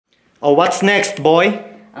Oh, what's next, boy?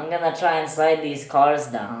 I'm gonna try and slide these cars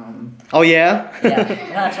down. Oh, yeah? Yeah, I'm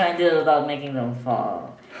gonna try and do it without making them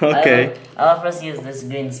fall. Okay. I'll first use this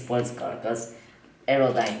green sports car because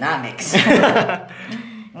aerodynamics.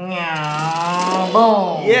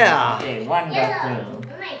 Boom! Yeah. Okay, one got through.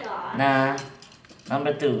 Oh my god. Nah.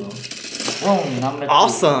 Number two. Boom, number two.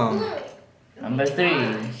 Awesome. Number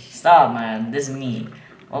three. Stop, man. This is me.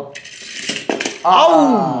 Oh.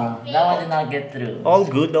 Oh! That one did not get through. All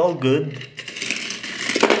good, all good.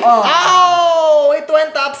 Oh! Oh! It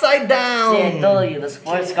went upside down! See, I told you, the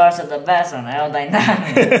sports cars are the best on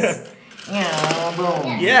aerodynamics. Yeah,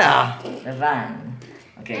 boom. Yeah. The van.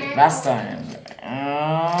 Okay, last turn.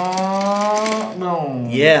 Boom.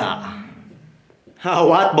 Yeah.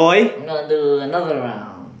 What, boy? I'm gonna do another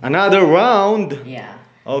round. Another round? Yeah.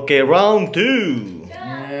 Okay, round 2.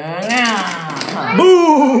 Yeah.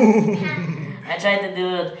 Boom! I tried to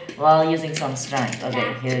do it while using some strength.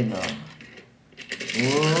 Okay, here we go.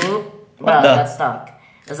 Whoop. What Wow, the? that's stuck.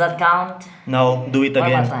 Does that count? No, do it One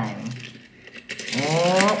more again. time.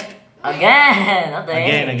 Whoop. Again! What the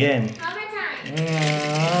heck? Again. One more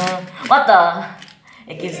time. What the?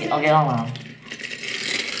 It keeps. Okay, hold on.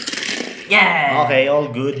 Yeah! Okay, all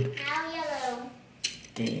good. Now yellow.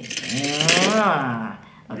 Okay.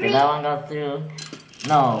 Okay, that one got through.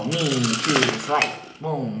 No, me too. Right.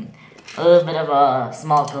 Boom. A little bit of a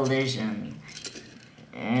small collision.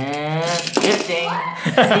 And drifting.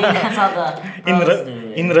 See, that's how the pros do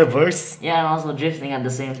it. In reverse? Yeah, and also drifting at the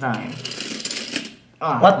same time.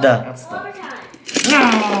 Oh, What the? That's One more stuck. time.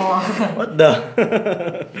 No! What the?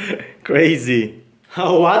 Crazy.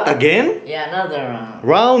 What, again? Yeah, another round.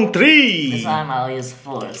 Round This 3. time I'll use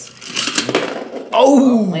force.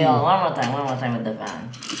 Oh! Wait, one more time with the van.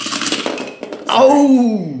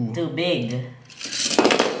 Oh! Too big.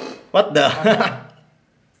 What the?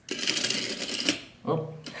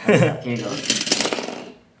 Oop. That's stuck. Here you go.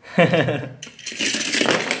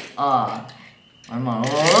 Ah. One more.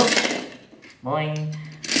 Oop. Boing.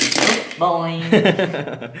 Oop. Boing.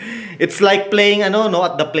 It's like playing at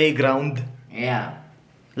the playground. Yeah.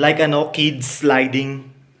 Like kids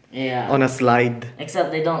sliding Yeah. on a slide.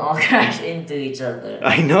 Except they don't all crash into each other.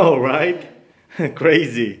 I know, right?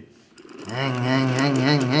 Crazy.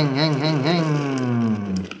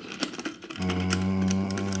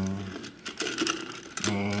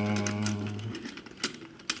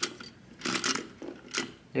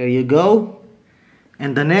 There you go.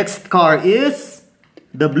 And the next car is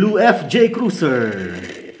the blue FJ Cruiser.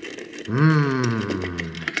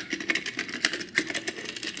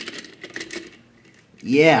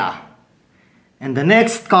 Yeah. And the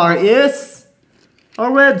next car is a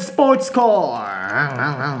red sports car.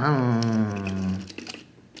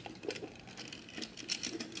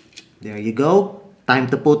 There you go. Time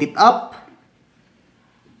to put it up.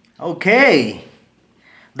 Okay.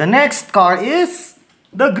 The next car is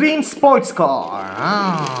the green sports car.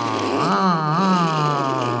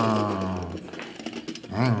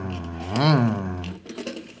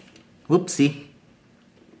 Whoopsie.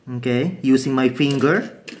 Okay, using my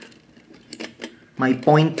finger. My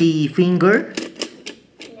pointy finger.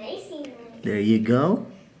 Nice. There you go.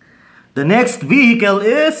 The next vehicle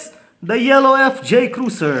is the yellow FJ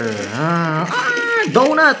Cruiser.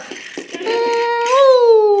 Donut.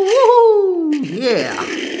 Woo-hoo. Yeah.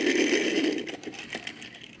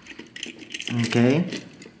 Okay.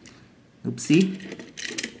 Oopsie.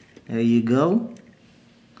 There you go.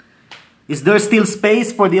 Is there still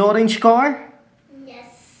space for the orange car? Yes.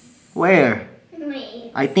 Where?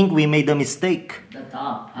 Wait. I think we made a mistake. The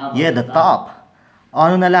top. How about Yeah, the top.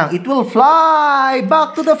 Ano na lang, it will fly!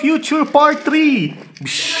 Back to the Future Part 3!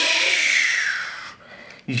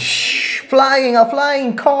 Flying, a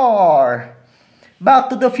flying car! Back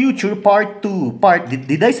to the Future Part 2.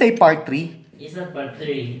 Did I say Part 3? You said part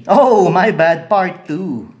 3. Oh, my bad, Part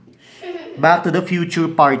 2. Back to the Future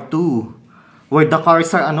Part 2. Where the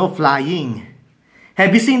cars are flying.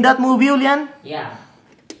 Have you seen that movie, Hulyan? Yeah.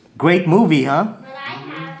 Great movie, huh? But I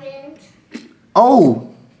haven't.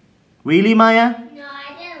 Oh! Really, Maya? No,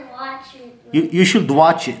 I didn't watch it. You should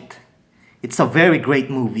watch it. It's a very great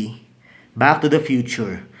movie. Back to the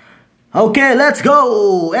Future. Okay, let's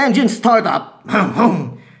go! Engine start up. Massive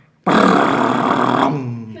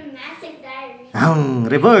diary.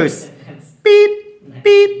 Reverse. Beep,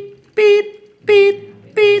 beep, beep,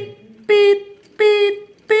 beep, beep, beep,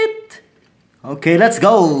 beep, beep. Okay, let's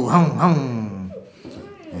go.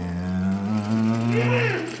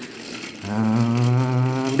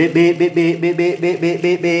 Beep, beep, beep, beep, beep, beep, beep, beep,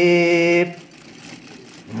 beep, beep.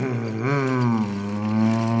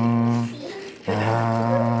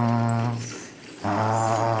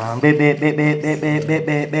 Beep, beep, beep, beep, beep, beep, beep,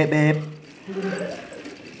 beep, beep, beep.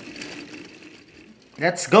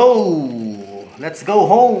 Let's go. Let's go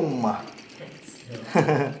home.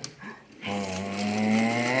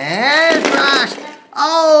 And crash.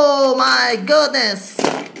 Oh my goodness.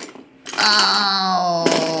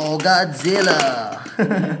 Oh, Godzilla.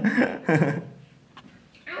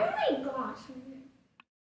 Oh my gosh.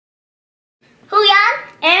 Hulyan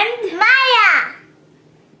and Maya.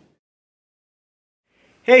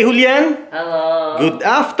 Hey, Hulyan. Hello. Good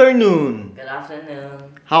afternoon. Good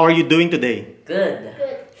afternoon. How are you doing today? Good.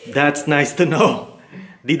 Good. That's nice to know.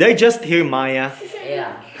 Did I just hear Maya?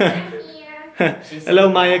 Yeah. I'm here. Hello,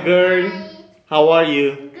 Maya girl. Hi. How are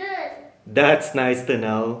you? Good. That's nice to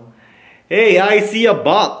know. Hey, I see a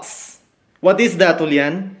box. What is that,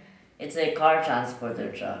 Hulyan? It's a car transporter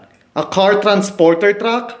truck. A car transporter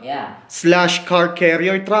truck? Yeah. / car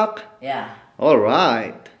carrier truck? Yeah.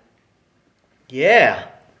 Alright. Yeah.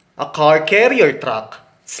 A car carrier truck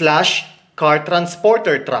 / car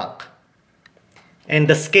transporter truck. And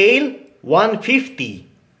the scale? 150.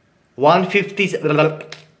 150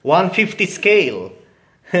 scale.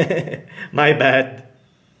 My bad.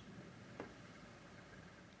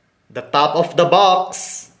 The top of the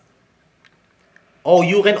box. Oh,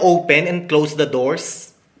 you can open and close the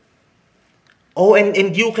doors. Oh,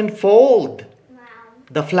 and you can fold Wow.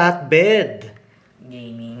 the flatbed.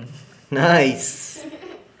 Gaming. Nice.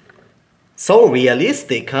 So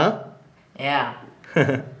realistic, huh? Yeah.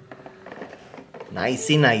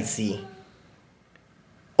 Nicey, nicey.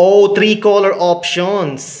 Oh, 3 color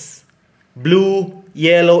options. Blue,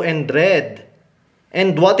 yellow, and red.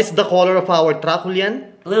 And what is the color of our truck,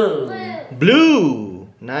 Hulyan? Blue. Blue. Blue.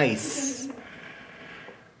 Nice.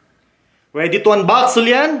 Ready to unbox,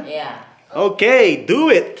 Hulyan? Yeah. Okay, do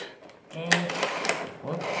it. Okay.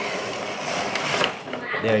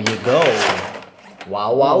 There you go.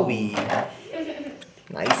 Wow, wowie.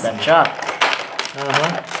 Nice. The truck.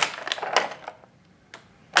 Uh-huh.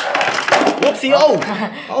 Whoopsie, oh!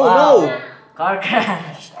 Oh Wow. no! Car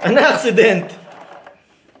crash. An accident!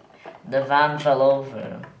 The van fell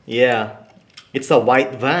over. Yeah. It's a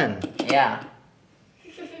white van. Yeah.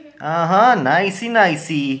 Uh-huh, nicey,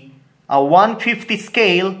 nicey. A 150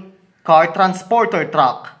 scale car transporter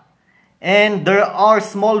truck. And there are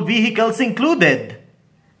small vehicles included.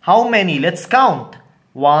 How many? Let's count.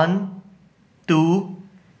 1, 2,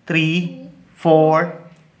 3, 4,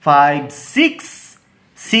 5, 6.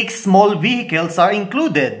 6 small vehicles are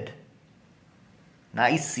included.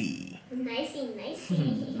 Nicey. Nicey,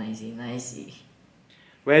 nicey. Nicey, nicey.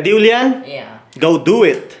 Ready, Hulyan? Yeah. Go do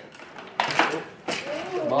it.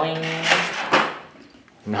 Boing.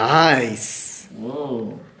 Nice.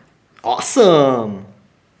 Whoa. Awesome.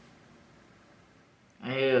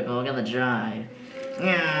 Here we go, we're gonna drive.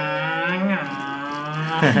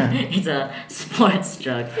 It's a sports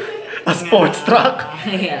truck. A sports truck?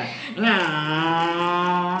 Yeah.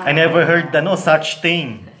 I never heard no such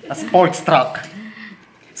thing. A sports truck.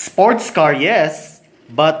 Sports car, yes.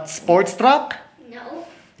 But sports truck? No.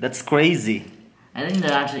 That's crazy. I think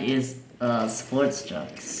there actually is sports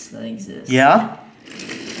trucks that exist. Yeah?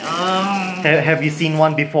 Have you seen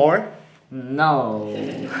one before? No.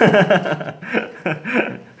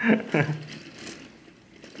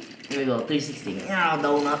 Here we go, 360.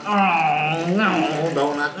 Donut. No,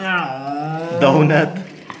 donut. Donut.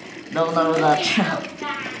 Donut with a truck.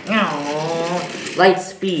 Light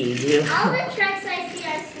speed. Here All the trucks I see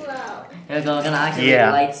are slow. we go, we're gonna activate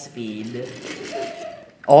Yeah. light speed.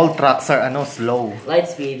 All trucks are slow. Light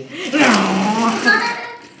speed.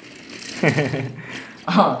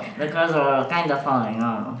 Oh, the cars are kind of falling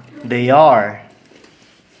off. They are.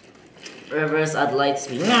 Reverse at light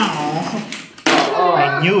speed. Oh,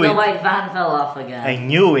 I knew the it. white van fell off again. I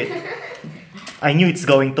knew it. I knew it's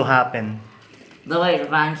going to happen. The white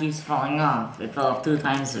van keeps falling off. It fell off 2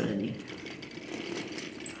 times already.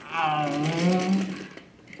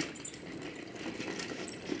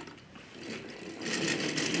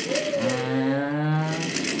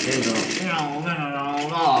 Here we go.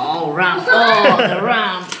 Oh, ramp. Oh, the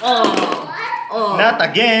ramp. Oh. Oh. Not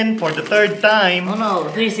again for the 3rd time. Oh no,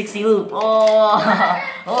 360 loop. Oh,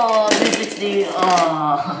 oh, 360.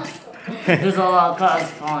 Oh, there's a lot of cars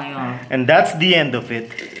falling off. And that's the end of it.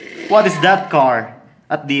 What is that car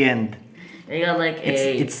at the end? They got like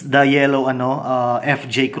It's the yellow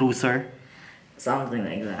FJ Cruiser. something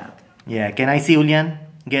like that. Yeah, can I see, Hulyan?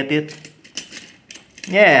 Get it?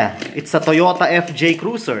 Yeah, it's a Toyota FJ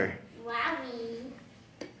Cruiser. Wowie.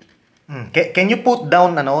 Can you put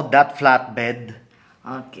down that flatbed?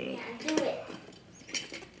 Okay. Yeah, do it.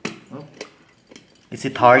 Is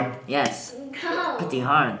it hard? Yes, Go. pretty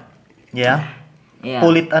hard. Yeah? Yeah.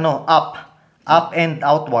 Pull it up and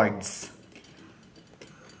outwards.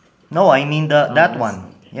 No, I mean that this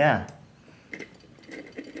one. Yeah.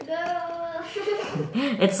 Go.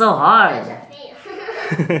 It's so hard. That's a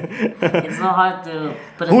fail. It's so hard to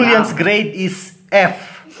put it Hulyan's down. grade is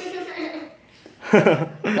F.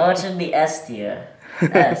 No, it should be S tier.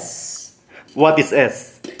 S. What is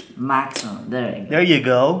S? Maximum. There you go. There you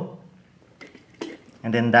go.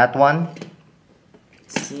 And then that one.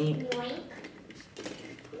 See? Yoink.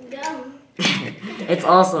 Go. It's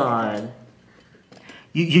also hard.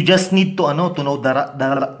 You just need to know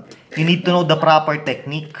you need to know the proper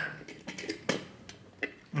technique.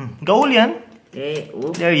 Go, Hulyan. Okay.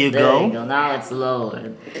 Oop. There you There go. you go. Now it's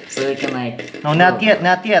lowered. So we can like... No, not yet,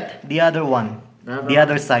 not yet. The other one. The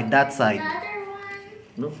other side, that side. Another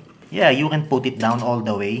one. Oop. Yeah, you can put it down all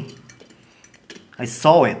the way. I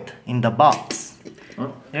saw it in the box.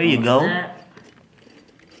 Oop. There you Almost go. there.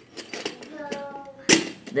 Go.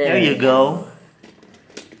 There you go.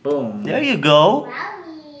 Boom. There you go.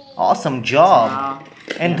 Wowie. Awesome job. Now,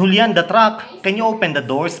 And Hulyan, the truck, can you open the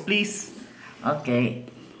doors, please? okay.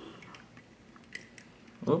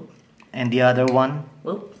 Oop. And the other one.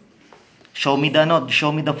 Oop. Show me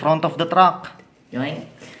the front of the truck. Yoink.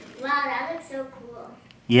 Wow, that looks so cool.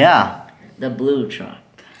 Yeah, The blue truck.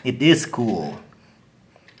 it is cool.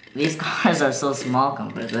 These cars are so small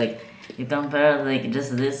compared. Like, you compare like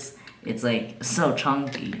just this, it's like so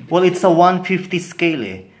chunky. Well, it's a 150 scale.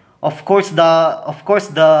 Eh. Of course,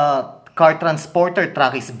 the car transporter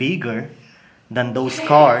truck is bigger than those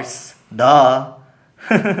cars. Duh.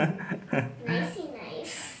 Nicey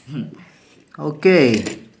nice. Okay,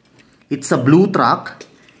 it's a blue truck.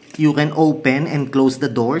 You can open and close the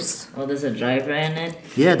doors. Oh, there's a driver in it?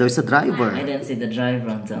 Yeah, there's a I driver. didn't see the driver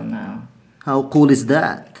until now. How cool is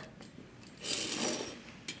that?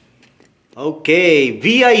 Okay,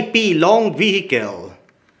 VIP long vehicle.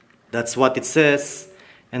 That's what it says.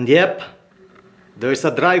 And yep, there's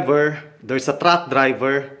a driver. There's a truck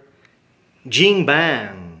driver. Jing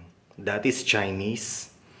Bang. That is Chinese.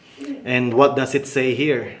 And what does it say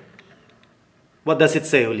here? What does it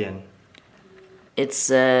say, Hulyan? It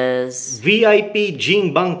says VIP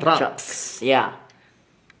Jing Bang trucks. trucks. Yeah.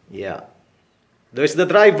 Yeah. There's the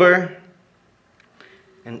driver.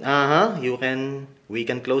 And we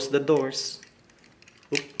can close the doors.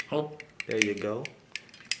 Oop, Oh, there you go.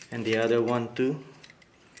 And the other one too.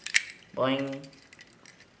 boing.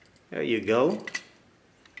 There you go.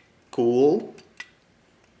 Cool.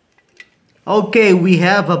 Okay, we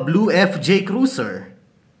have a blue FJ Cruiser.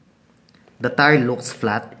 The tire looks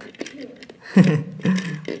flat.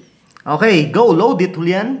 Okay, go load it,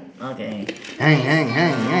 Hulyan. Okay.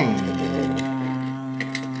 Hang.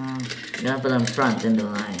 Gonna put them front in the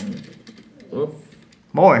line. Oop.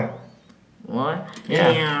 More. More?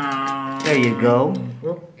 Yeah. There you go.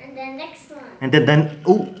 Oop. And then next one. And then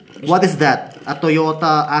what is that? A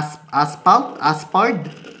Toyota Aspard?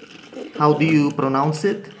 How do you pronounce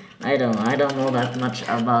it? I don't know. I don't know that much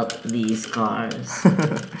about these cars.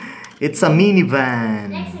 It's a minivan.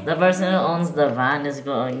 Next one. The person who owns the van is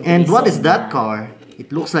going to And be what so is that mad. car?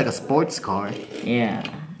 It looks like a sports car. Yeah.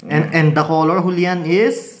 And the color, Hulyan,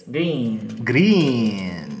 is Green.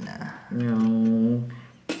 green. No.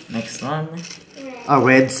 Next one. Red. A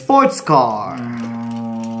red sports car.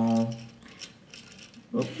 No.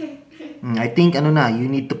 Oop. I think you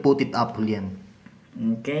need to put it up, Hulyan.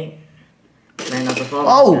 Okay. Try not to fall,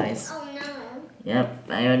 Oh! guys. Oh no. Yep,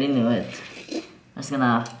 I already knew it. I'm just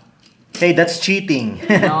gonna... Hey, that's cheating.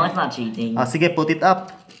 No, it's not cheating. Sige, put it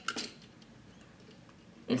up.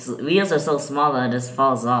 Its wheels are so small that it just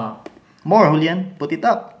falls off. More, Hulyan. Put it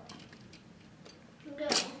up. Go.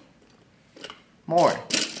 More.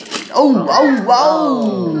 Oh! No.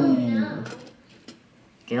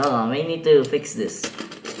 Okay, hold on. We need to fix this.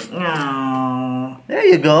 No. There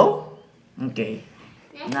you go. Okay.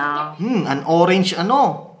 Next Now, An orange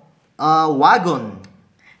wagon.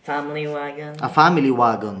 family wagon. A family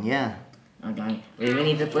wagon, yeah. Okay. Wait, we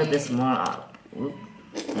need to put this more up. Oop.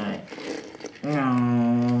 Alright. No.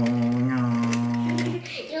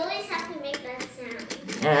 You always have to make that sound.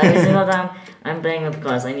 Yeah, every single time I'm playing with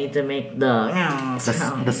cars, I need to make the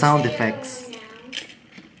sound. The sound effects.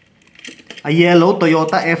 A yellow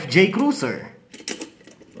Toyota FJ Cruiser.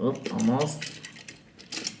 Oop, almost.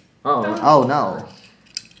 Oh. Oh no.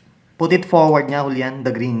 Put it forward niya, Hulyan,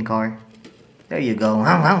 the green car. There you go.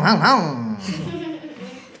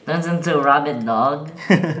 Turns into a rabbit dog.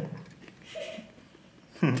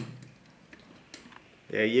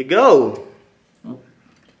 There you go.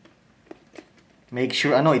 Make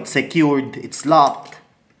sure it's secured, it's locked.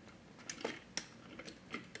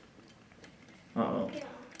 Uh-oh.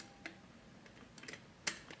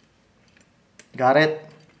 Got it?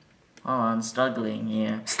 Oh, I'm struggling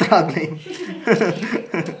here. Struggling.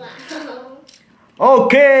 Wow.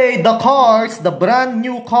 Okay, the cars, the brand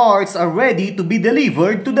new cars are ready to be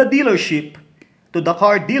delivered to the dealership. To the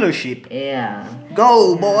car dealership. Yeah.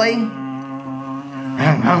 Go, boy!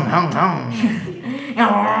 Hang, hang, hang, hang.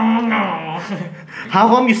 How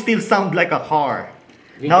come you still sound like a car?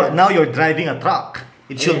 Now you're driving a truck.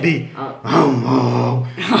 It should be.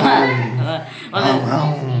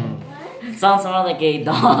 Sounds more like a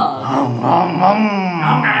dog.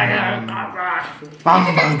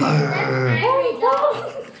 Hamburger! Every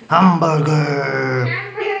dog. Hamburger!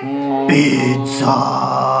 Pizza!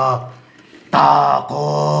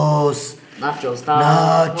 Tacos! Nachos.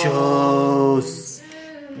 Nachos!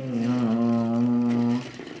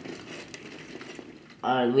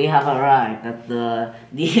 We have arrived at the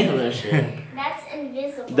dealership. That's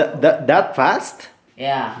invisible. That fast?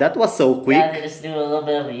 Yeah. That was so Yeah, quick. they just do a little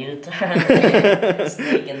bit of a U-turn,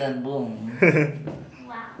 sneak, and then boom.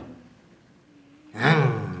 Wow.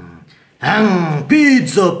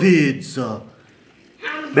 Pizza, pizza.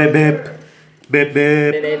 Beep, beep. Beep,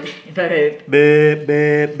 beep. Beep,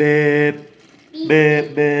 beep, beep.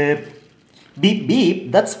 Beep, beep. Beep,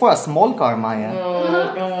 beep. That's for a small car, Maya.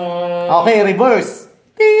 Okay, reverse.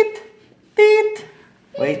 Teet, teet.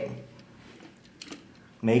 Wait.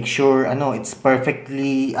 Make sure, it's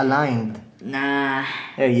perfectly aligned. Nah.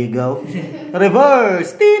 There you go.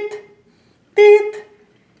 Reverse. Teet, teet,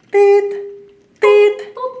 teet, teet, teet.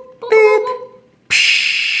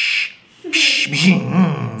 Psh, psh,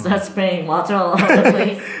 psh. Start spraying water all over the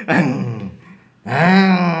place.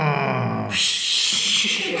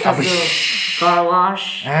 Let's do car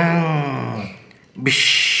wash.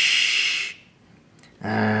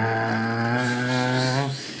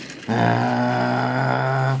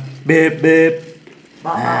 Beep, beep.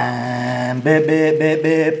 Bop, Beep, beep, beep,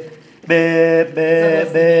 beep. Beep,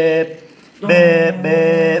 beep, beep. Beep,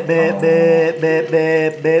 beep, beep, beep, beep,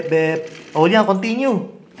 beep, beep, beep. Oh, yeah, continue.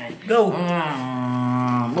 Go.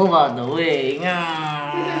 Move out the way. A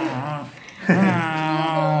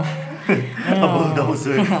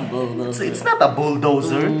bulldozer. It's not a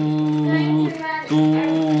bulldozer.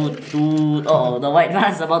 Oh, the white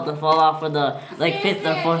van's about to fall off for the fifth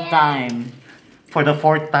or fourth time. For the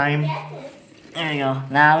fourth time. There you go.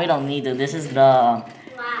 Nah, we don't need to. This is the Wow.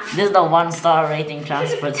 1-star rating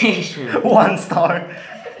transportation. 1 star.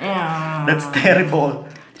 Yeah. That's terrible.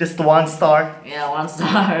 Just 1 star. Yeah, 1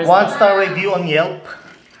 star. 1 star review on Yelp.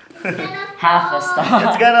 Half a star.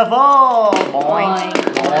 It's gonna fall. Boing,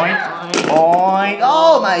 Boing. Boing.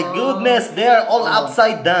 Oh my goodness, they're all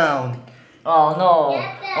upside down. Oh no.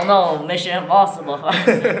 Oh no, Mission Impossible.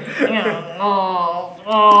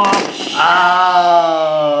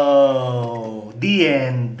 Oh, the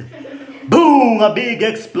end. Boom! A big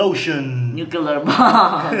explosion. Nuclear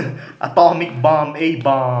bomb. Atomic bomb,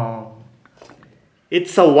 A-bomb.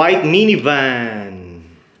 It's a white minivan.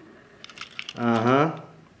 Uh-huh.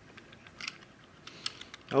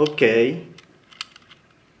 Okay.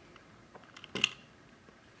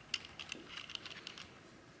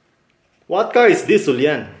 What car is this,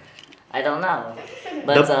 Hulyan? I don't know.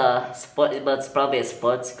 But it's probably a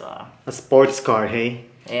sports car. A sports car, hey?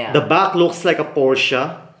 Yeah. The back looks like a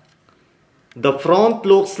Porsche. The front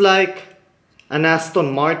looks like an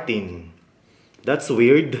Aston Martin. That's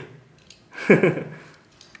weird.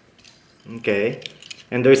 Okay.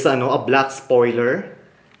 And there's a black spoiler.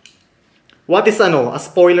 What is a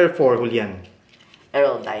spoiler for, Hulyan?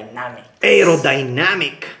 Aerodynamic.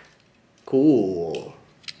 Aerodynamic. Cool.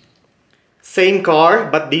 Same car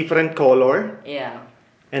but different color. Yeah.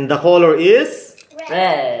 And the color is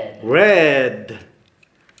Red. red.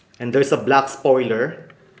 And there's a black spoiler.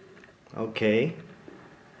 Okay.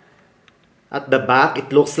 At the back,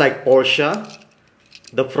 it looks like Porsche.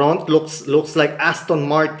 The front looks like Aston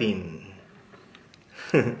Martin.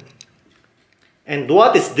 And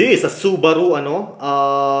what is this? A Subaru,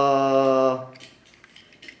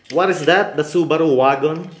 what is that? The Subaru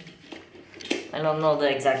wagon? I don't know the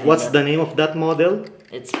exact name. What's the name of that model?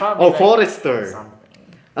 It's probably Oh, Forester. something.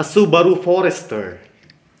 A Subaru Forester.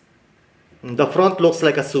 The front looks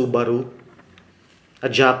like a Subaru. A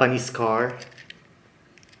Japanese car.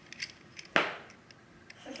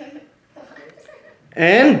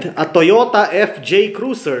 And a Toyota FJ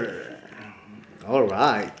Cruiser.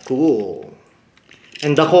 Alright, cool.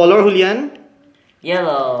 And the color, Hulyan?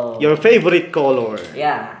 Yellow. Your favorite color.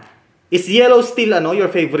 Yeah. Is yellow still your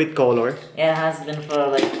favorite color? Yeah, it has been for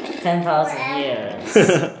like 10,000 years.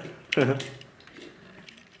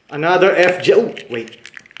 Another FJ. Oh, wait.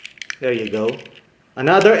 There you go.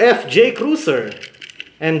 Another FJ Cruiser.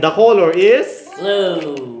 And the color is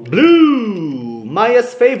Blue. blue.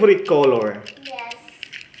 Maya's favorite color. Yes.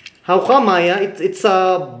 How come, Maya? It's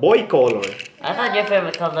a boy color. I thought your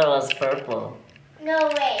favorite color was purple. No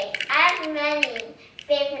way. I have many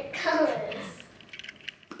favorite colors.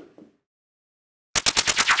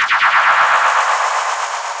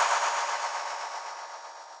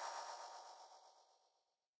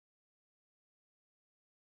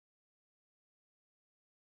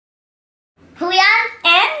 Hulyan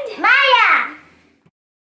and Maya.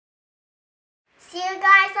 See you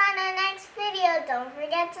guys on the next video. Don't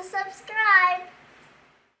forget to subscribe.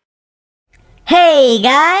 Hey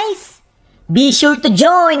guys! Be sure to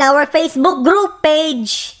join our Facebook group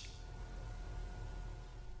page.